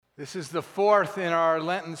This is the fourth in our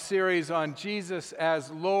Lenten series on Jesus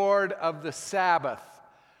as Lord of the Sabbath,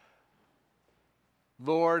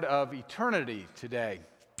 Lord of eternity today.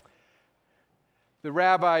 The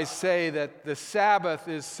rabbis say that the Sabbath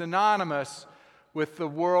is synonymous with the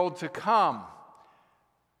world to come,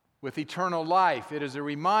 with eternal life. It is a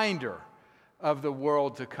reminder of the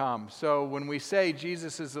world to come. So when we say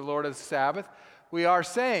Jesus is the Lord of the Sabbath, we are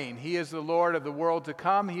saying He is the Lord of the world to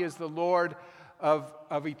come. He is the Lord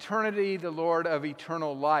of eternity, the Lord of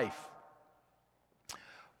eternal life.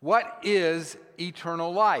 What is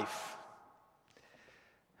eternal life?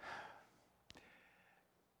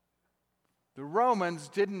 The Romans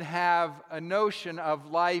didn't have a notion of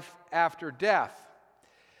life after death.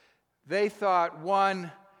 They thought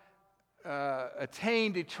one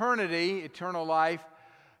attained eternity, eternal life,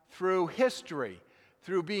 through history,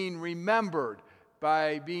 through being remembered,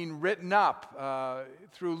 by being written up,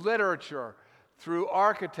 through literature, through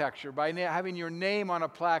architecture, by having your name on a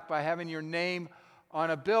plaque, by having your name on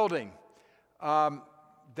a building.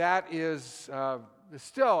 That is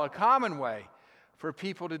still a common way for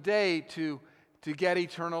people today to get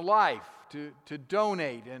eternal life, to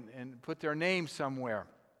donate and put their name somewhere.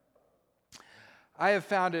 I have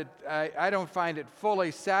found it, I don't find it fully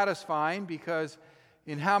satisfying, because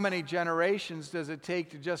in how many generations does it take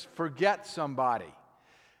to just forget somebody?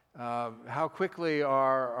 How quickly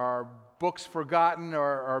are books forgotten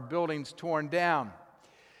or are buildings torn down?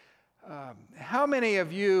 How many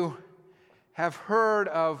of you have heard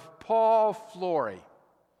of Paul Flory?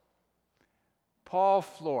 Paul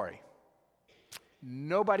Flory.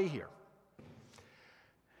 Nobody here.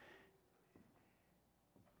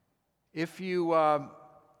 If you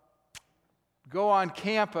go on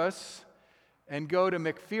campus and go to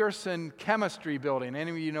McPherson Chemistry Building,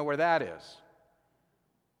 any of you know where that is?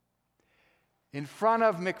 In front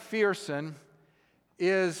of McPherson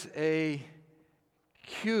is a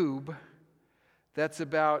cube that's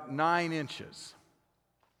about 9 inches.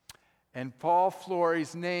 And Paul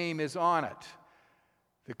Flory's name is on it.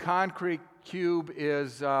 The concrete cube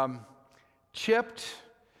is chipped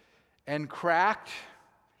and cracked,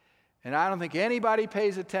 and I don't think anybody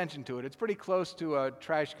pays attention to it. It's pretty close to a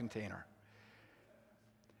trash container.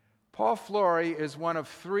 Paul Flory is one of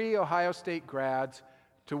 3 Ohio State grads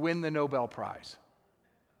to win the Nobel Prize.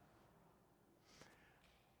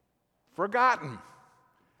 Forgotten.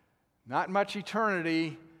 Not much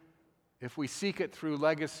eternity if we seek it through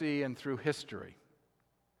legacy and through history.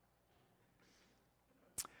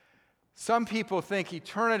 Some people think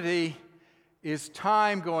eternity is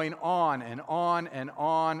time going on and on and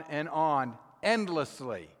on and on,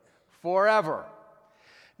 endlessly, forever.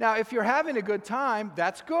 Now, if you're having a good time,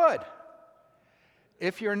 that's good.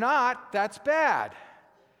 If you're not, that's bad.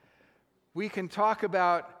 We can talk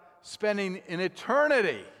about spending an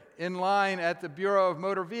eternity in line at the Bureau of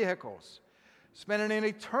Motor Vehicles, spending an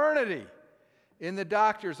eternity in the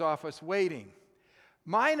doctor's office waiting.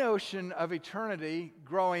 My notion of eternity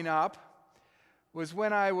growing up was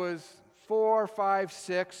when I was 4, 5,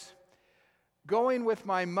 6, going with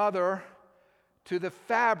my mother to the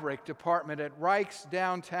fabric department at Reich's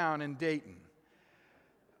downtown in Dayton.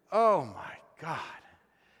 Oh my God,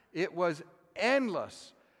 it was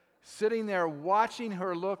endless. Sitting there watching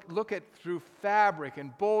her look at through fabric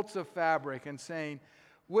and bolts of fabric and saying,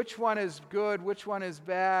 which one is good, which one is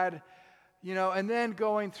bad, and then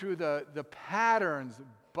going through the patterns,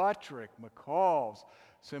 Buttrick, McCall's,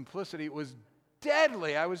 Simplicity. It was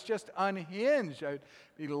deadly. I was just unhinged. I'd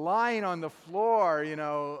be lying on the floor,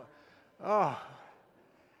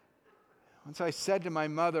 Once I said to my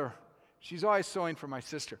mother, she's always sewing for my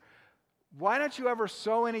sister, why don't you ever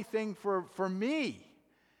sew anything for me?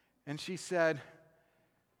 And she said,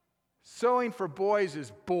 sewing for boys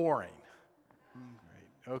is boring.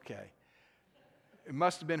 Great, okay. It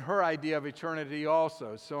must have been her idea of eternity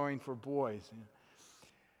also, sewing for boys.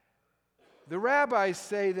 The rabbis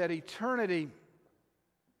say that eternity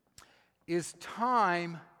is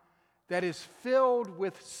time that is filled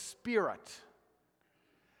with spirit.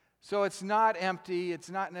 So it's not empty,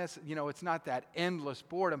 it's not it's not that endless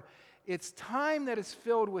boredom. It's time that is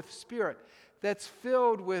filled with spirit, that's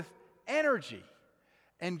filled with energy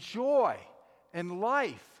and joy and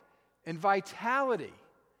life and vitality.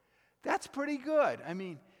 That's pretty good. I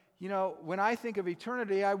mean, when I think of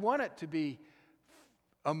eternity, I want it to be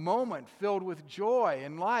a moment filled with joy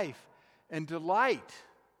and life and delight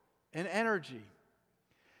and energy.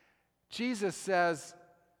 Jesus says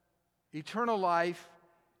eternal life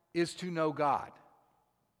is to know God.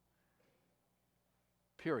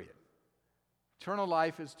 Period. Eternal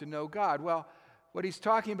life is to know God. Well, what he's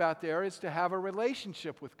talking about there is to have a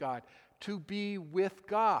relationship with God, to be with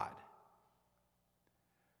God.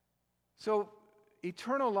 So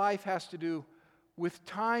eternal life has to do with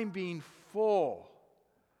time being full,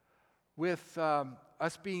 with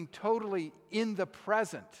us being totally in the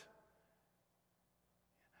present.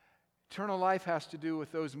 Eternal life has to do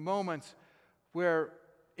with those moments where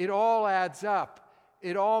it all adds up,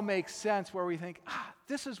 it all makes sense, where we think,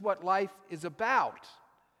 this is what life is about.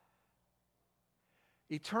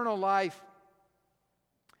 Eternal life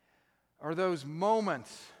are those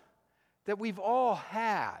moments that we've all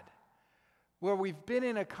had where we've been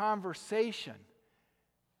in a conversation,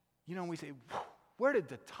 and we say, where did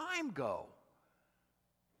the time go?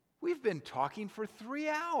 We've been talking for 3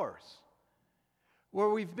 hours. Where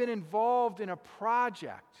we've been involved in a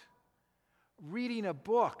project, reading a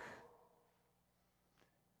book.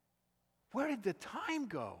 Where did the time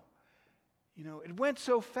go? It went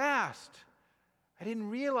so fast. I didn't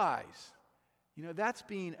realize. That's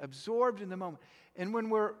being absorbed in the moment. And when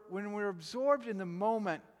we're absorbed in the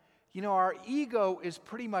moment, our ego is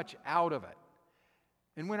pretty much out of it.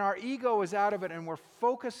 And when our ego is out of it and we're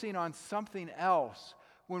focusing on something else,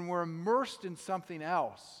 when we're immersed in something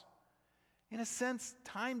else, in a sense,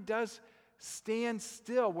 time does stand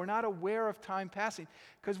still. We're not aware of time passing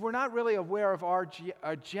because we're not really aware of our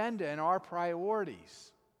agenda and our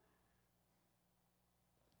priorities.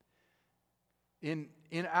 In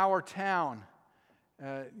our town,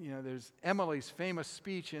 there's Emily's famous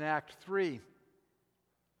speech in Act 3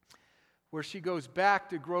 where she goes back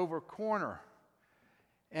to Grover Corner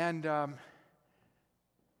and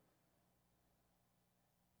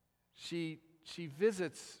she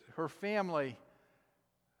visits her family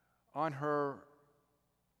on her,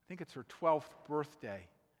 I think it's her 12th birthday.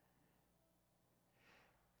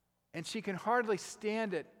 And she can hardly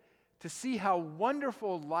stand it to see how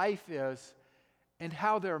wonderful life is and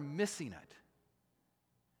how they're missing it.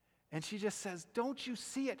 And she just says, don't you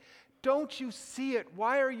see it? Don't you see it?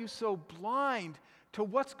 Why are you so blind to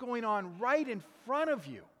what's going on right in front of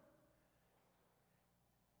you?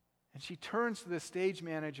 And she turns to the stage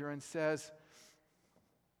manager and says,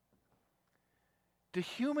 do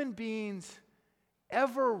human beings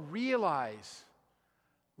ever realize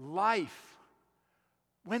life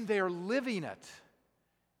when they're living it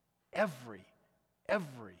every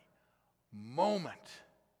moment?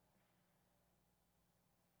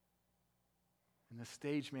 And the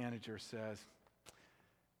stage manager says,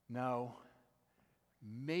 no,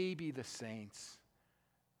 maybe the saints,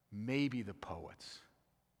 maybe the poets.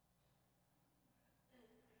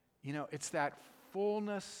 It's that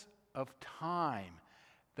fullness of time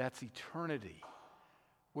that's eternity,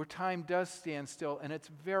 where time does stand still and it's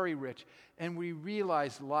very rich, and we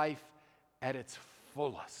realize life at its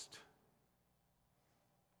fullest.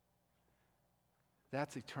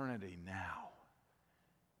 That's eternity now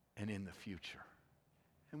and in the future.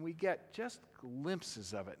 And we get just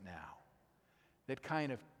glimpses of it now that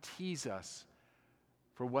kind of tease us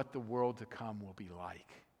for what the world to come will be like.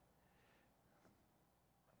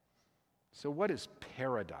 So what is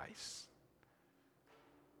paradise?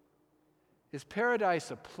 Is paradise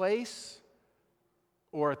a place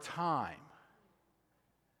or a time?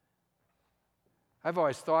 I've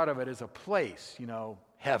always thought of it as a place,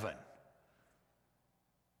 heaven.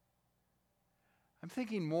 I'm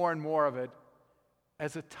thinking more and more of it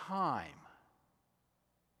as a time.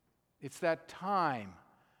 It's that time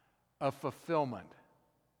of fulfillment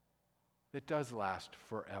that does last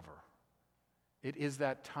forever. It is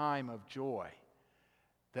that time of joy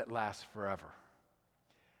that lasts forever.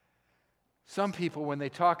 Some people, when they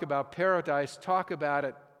talk about paradise, talk about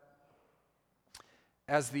it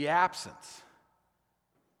as the absence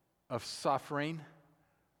of suffering,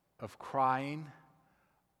 of crying,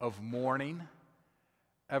 of mourning.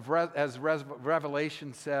 As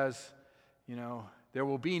Revelation says, there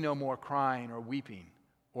will be no more crying or weeping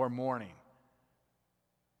or mourning.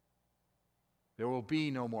 There will be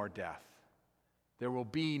no more death. There will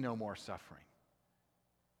be no more suffering.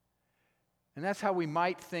 And that's how we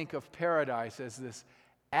might think of paradise, as this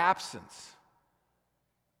absence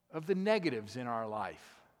of the negatives in our life.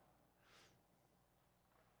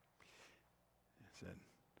 It's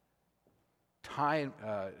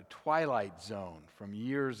a Twilight Zone from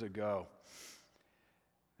years ago.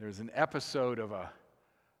 There's an episode of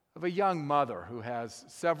a young mother who has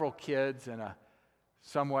several kids and a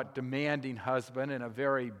somewhat demanding husband and a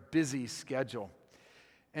very busy schedule.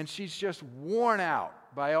 And she's just worn out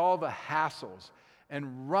by all the hassles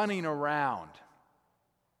and running around.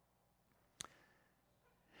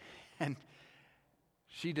 And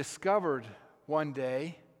she discovered one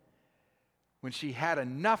day, when she had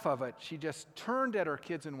enough of it, she just turned at her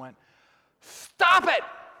kids and went, "Stop it!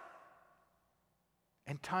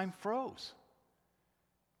 And time froze.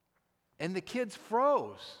 And the kids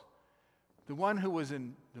froze. The one who was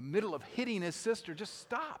in the middle of hitting his sister just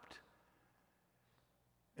stopped.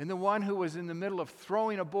 And the one who was in the middle of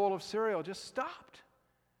throwing a bowl of cereal just stopped.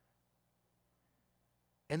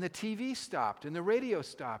 And the TV stopped, and the radio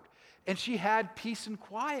stopped. And she had peace and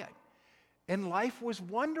quiet. And life was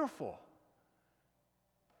wonderful.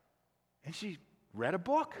 And she read a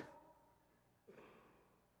book.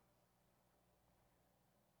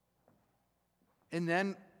 And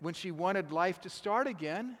then when she wanted life to start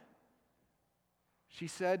again, she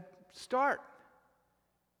said, "Start."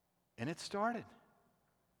 And it started.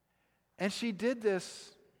 And she did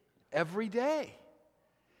this every day.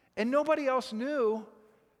 And nobody else knew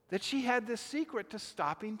that she had this secret to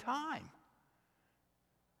stopping time.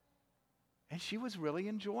 And she was really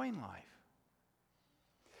enjoying life.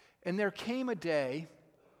 And there came a day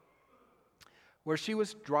where she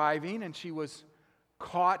was driving and she was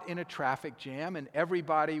caught in a traffic jam and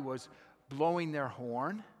everybody was blowing their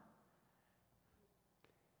horn.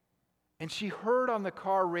 And she heard on the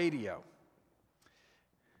car radio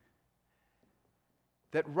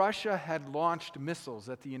that Russia had launched missiles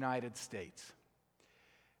at the United States.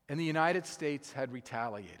 And the United States had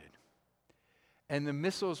retaliated. And the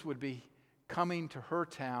missiles would be coming to her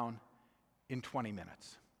town in 20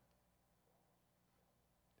 minutes.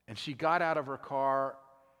 And she got out of her car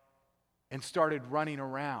and started running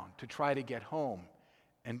around to try to get home.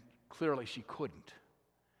 And clearly she couldn't.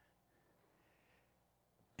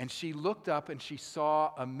 And she looked up and she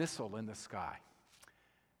saw a missile in the sky.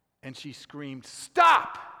 And she screamed,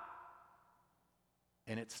 "Stop!"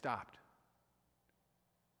 And it stopped.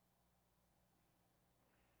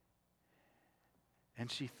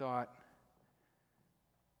 And she thought,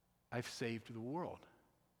 "I've saved the world."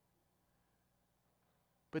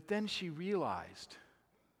 But then she realized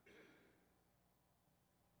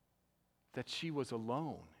that she was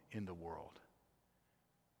alone in the world,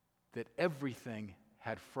 that everything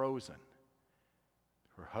had frozen.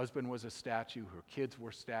 Her husband was a statue, her kids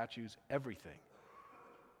were statues, everything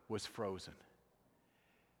was frozen.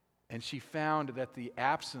 And she found that the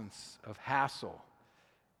absence of hassle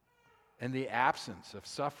and the absence of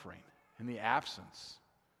suffering and the absence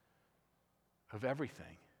of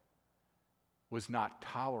everything was not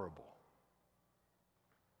tolerable.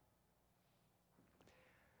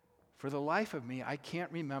 For the life of me, I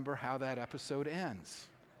can't remember how that episode ends.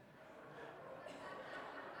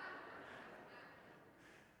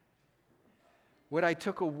 What I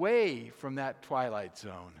took away from that Twilight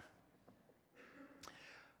Zone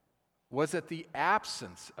was that the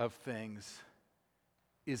absence of things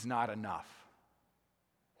is not enough.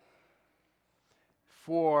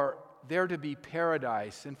 For there to be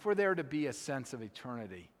paradise and for there to be a sense of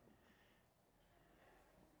eternity,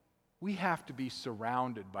 we have to be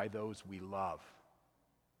surrounded by those we love.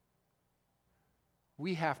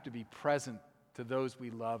 We have to be present to those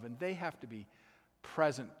we love, and they have to be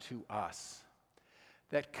present to us.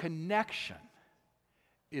 That connection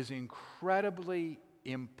is incredibly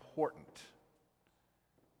important.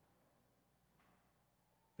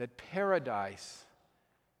 That paradise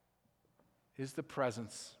is the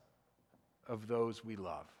presence of those we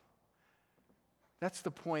love. That's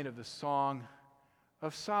the point of the Song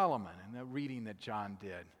of Solomon and the reading that John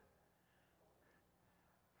did.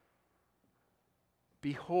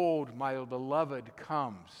 "Behold, my beloved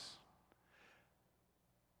comes.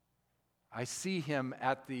 I see him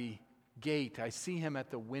at the gate. I see him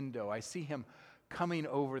at the window. I see him coming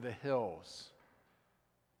over the hills.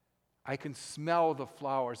 I can smell the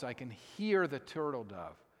flowers. I can hear the turtle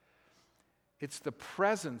dove." It's the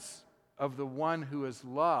presence of the one who is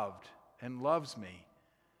loved and loves me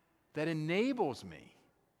that enables me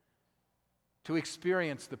to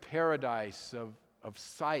experience the paradise of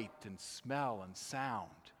sight and smell and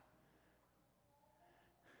sound.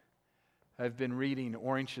 I've been reading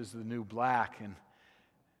Orange is the New Black, and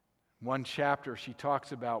one chapter she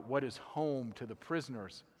talks about what is home to the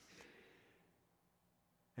prisoners.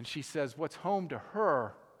 And she says what's home to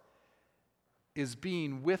her is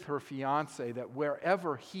being with her fiancé, that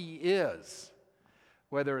wherever he is,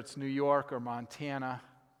 whether it's New York or Montana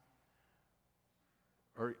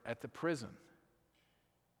or at the prison,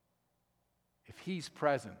 if he's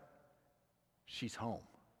present, she's home.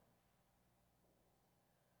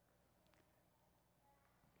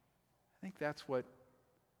 I think that's what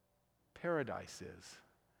paradise is.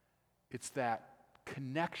 It's that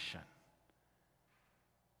connection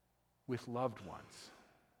with loved ones.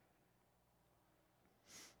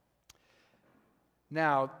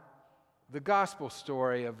 Now, the gospel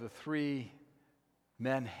story of the three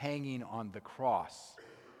men hanging on the cross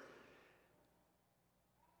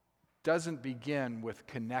doesn't begin with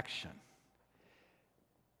connection.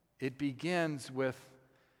 It begins with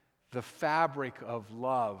the fabric of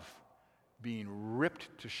love being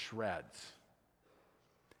ripped to shreds.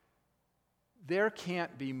 There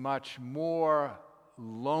can't be much more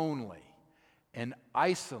lonely and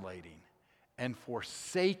isolating and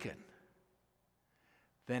forsaken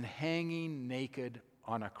than hanging naked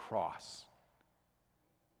on a cross.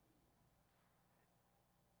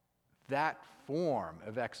 That form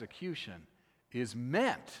of execution is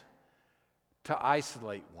meant to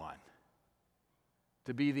isolate one,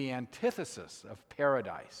 to be the antithesis of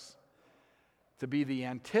paradise, to be the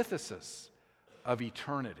antithesis of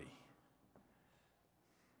eternity.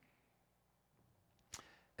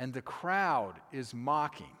 And the crowd is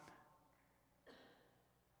mocking,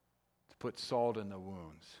 to put salt in the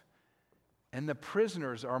wounds. And the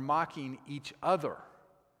prisoners are mocking each other.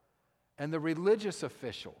 And the religious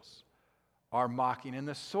officials are mocking, and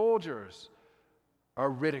the soldiers are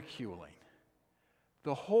ridiculing.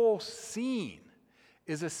 The whole scene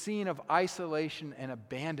is a scene of isolation and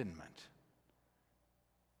abandonment.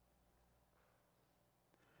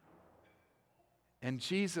 And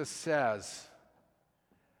Jesus says,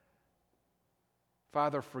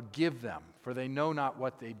 "Father, forgive them, for they know not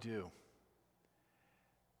what they do."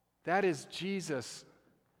 That is Jesus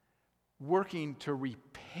working to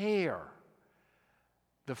repair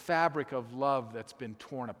the fabric of love that's been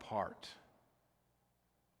torn apart.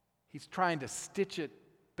 He's trying to stitch it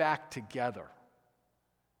back together.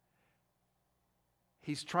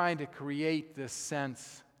 He's trying to create this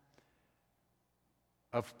sense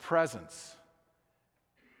of presence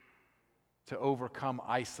to overcome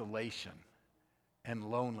isolation and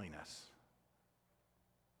loneliness.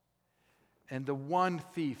 And the one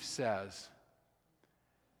thief says,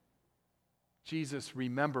 "Jesus,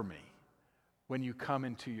 remember me when you come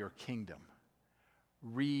into your kingdom."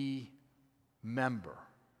 Remember.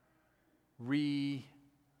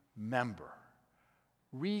 Remember.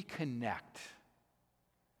 Reconnect.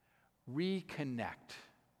 Reconnect.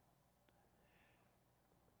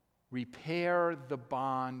 Repair the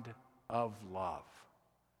bond of love.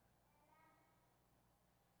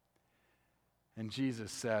 And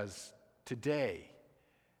Jesus says, "Today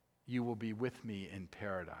you will be with me in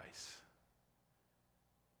paradise.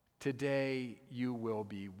 Today you will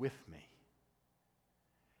be with me."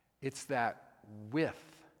 It's that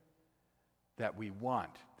with that we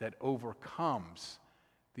want that overcomes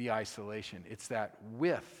the isolation. It's that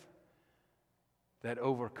with that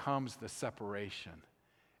overcomes the separation.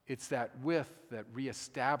 It's that with that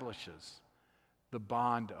reestablishes the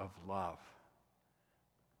bond of love.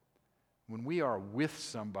 When we are with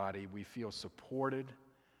somebody, we feel supported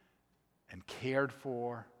and cared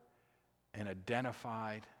for and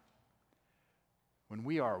identified. When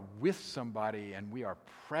we are with somebody and we are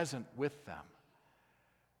present with them,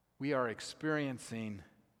 we are experiencing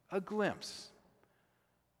a glimpse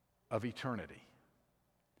of eternity.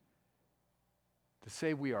 To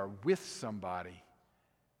say we are with somebody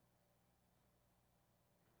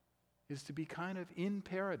is to be kind of in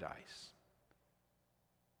paradise.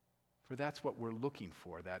 For that's what we're looking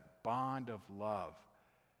for, that bond of love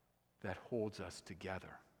that holds us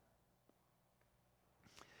together.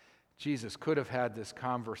 Jesus could have had this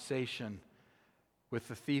conversation with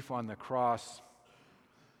the thief on the cross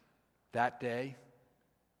that day,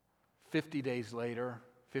 50 days later,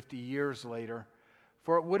 50 years later,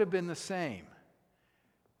 for it would have been the same.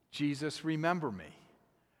 Jesus, remember me,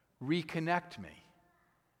 reconnect me.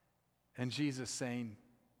 And Jesus saying,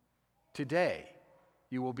 "Today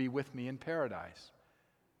you will be with me in paradise."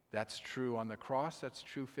 That's true on the cross, that's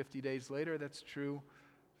true 50 days later, that's true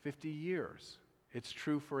 50 years. It's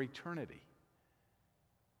true for eternity.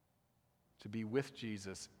 To be with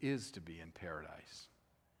Jesus is to be in paradise.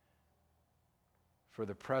 For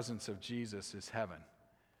the presence of Jesus is heaven,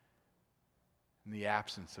 and the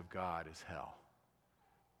absence of God is hell.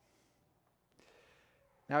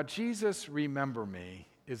 Now, Jesus, remember me,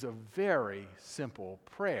 is a very simple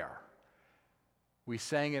prayer. We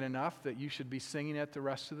sang it enough that you should be singing it the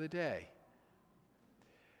rest of the day.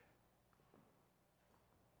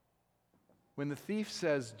 When the thief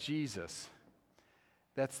says Jesus,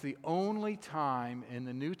 that's the only time in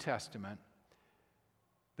the New Testament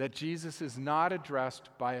that Jesus is not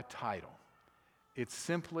addressed by a title. It's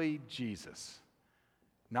simply Jesus.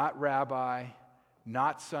 Not Rabbi,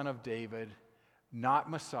 not Son of David, not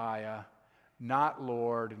Messiah, not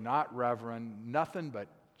Lord, not Reverend, nothing but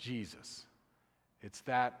Jesus. It's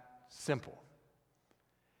that simple.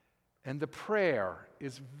 And the prayer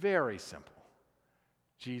is very simple.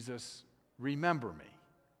 Jesus, remember me.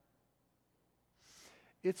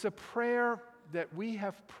 It's a prayer that we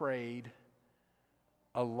have prayed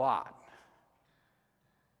a lot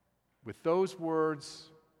with those words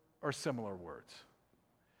or similar words.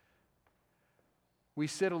 We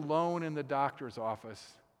sit alone in the doctor's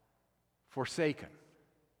office, forsaken,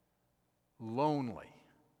 lonely,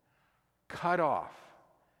 cut off,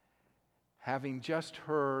 having just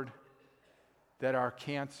heard that our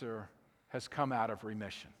cancer has come out of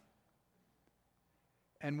remission.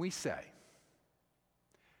 And we say,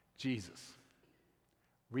 Jesus,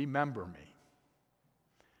 remember me.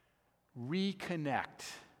 Reconnect,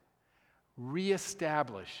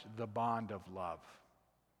 reestablish the bond of love.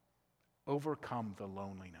 Overcome the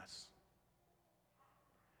loneliness.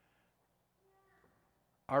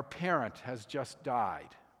 Our parent has just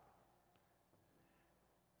died,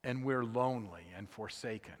 and we're lonely and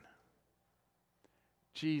forsaken.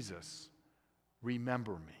 Jesus,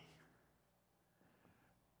 remember me.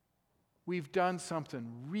 We've done something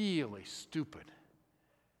really stupid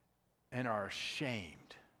and are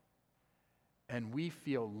ashamed, and we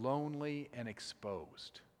feel lonely and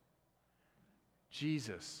exposed.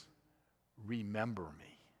 Jesus, remember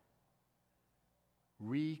me.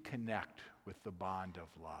 Reconnect with the bond of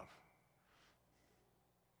love.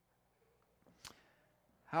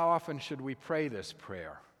 How often should we pray this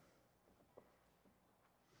prayer?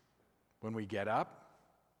 When we get up?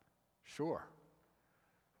 Sure.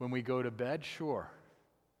 When we go to bed? Sure.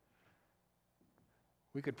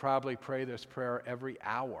 We could probably pray this prayer every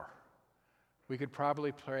hour. We could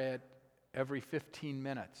probably pray it every 15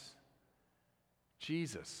 minutes.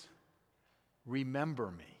 Jesus,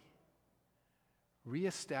 remember me.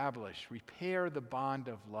 Reestablish, repair the bond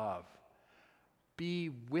of love.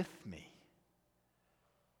 Be with me,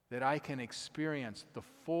 that I can experience the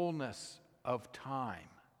fullness of time,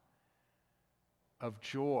 of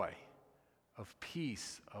joy, of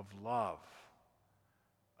peace, of love,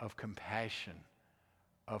 of compassion,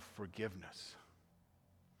 of forgiveness.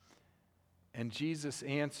 And Jesus'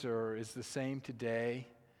 answer is the same today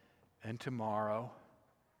and tomorrow,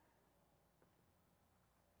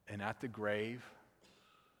 and at the grave,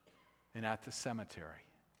 and at the cemetery.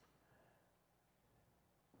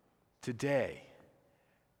 Today,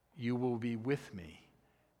 you will be with me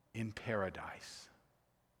in paradise.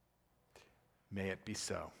 May it be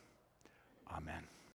so. Amen.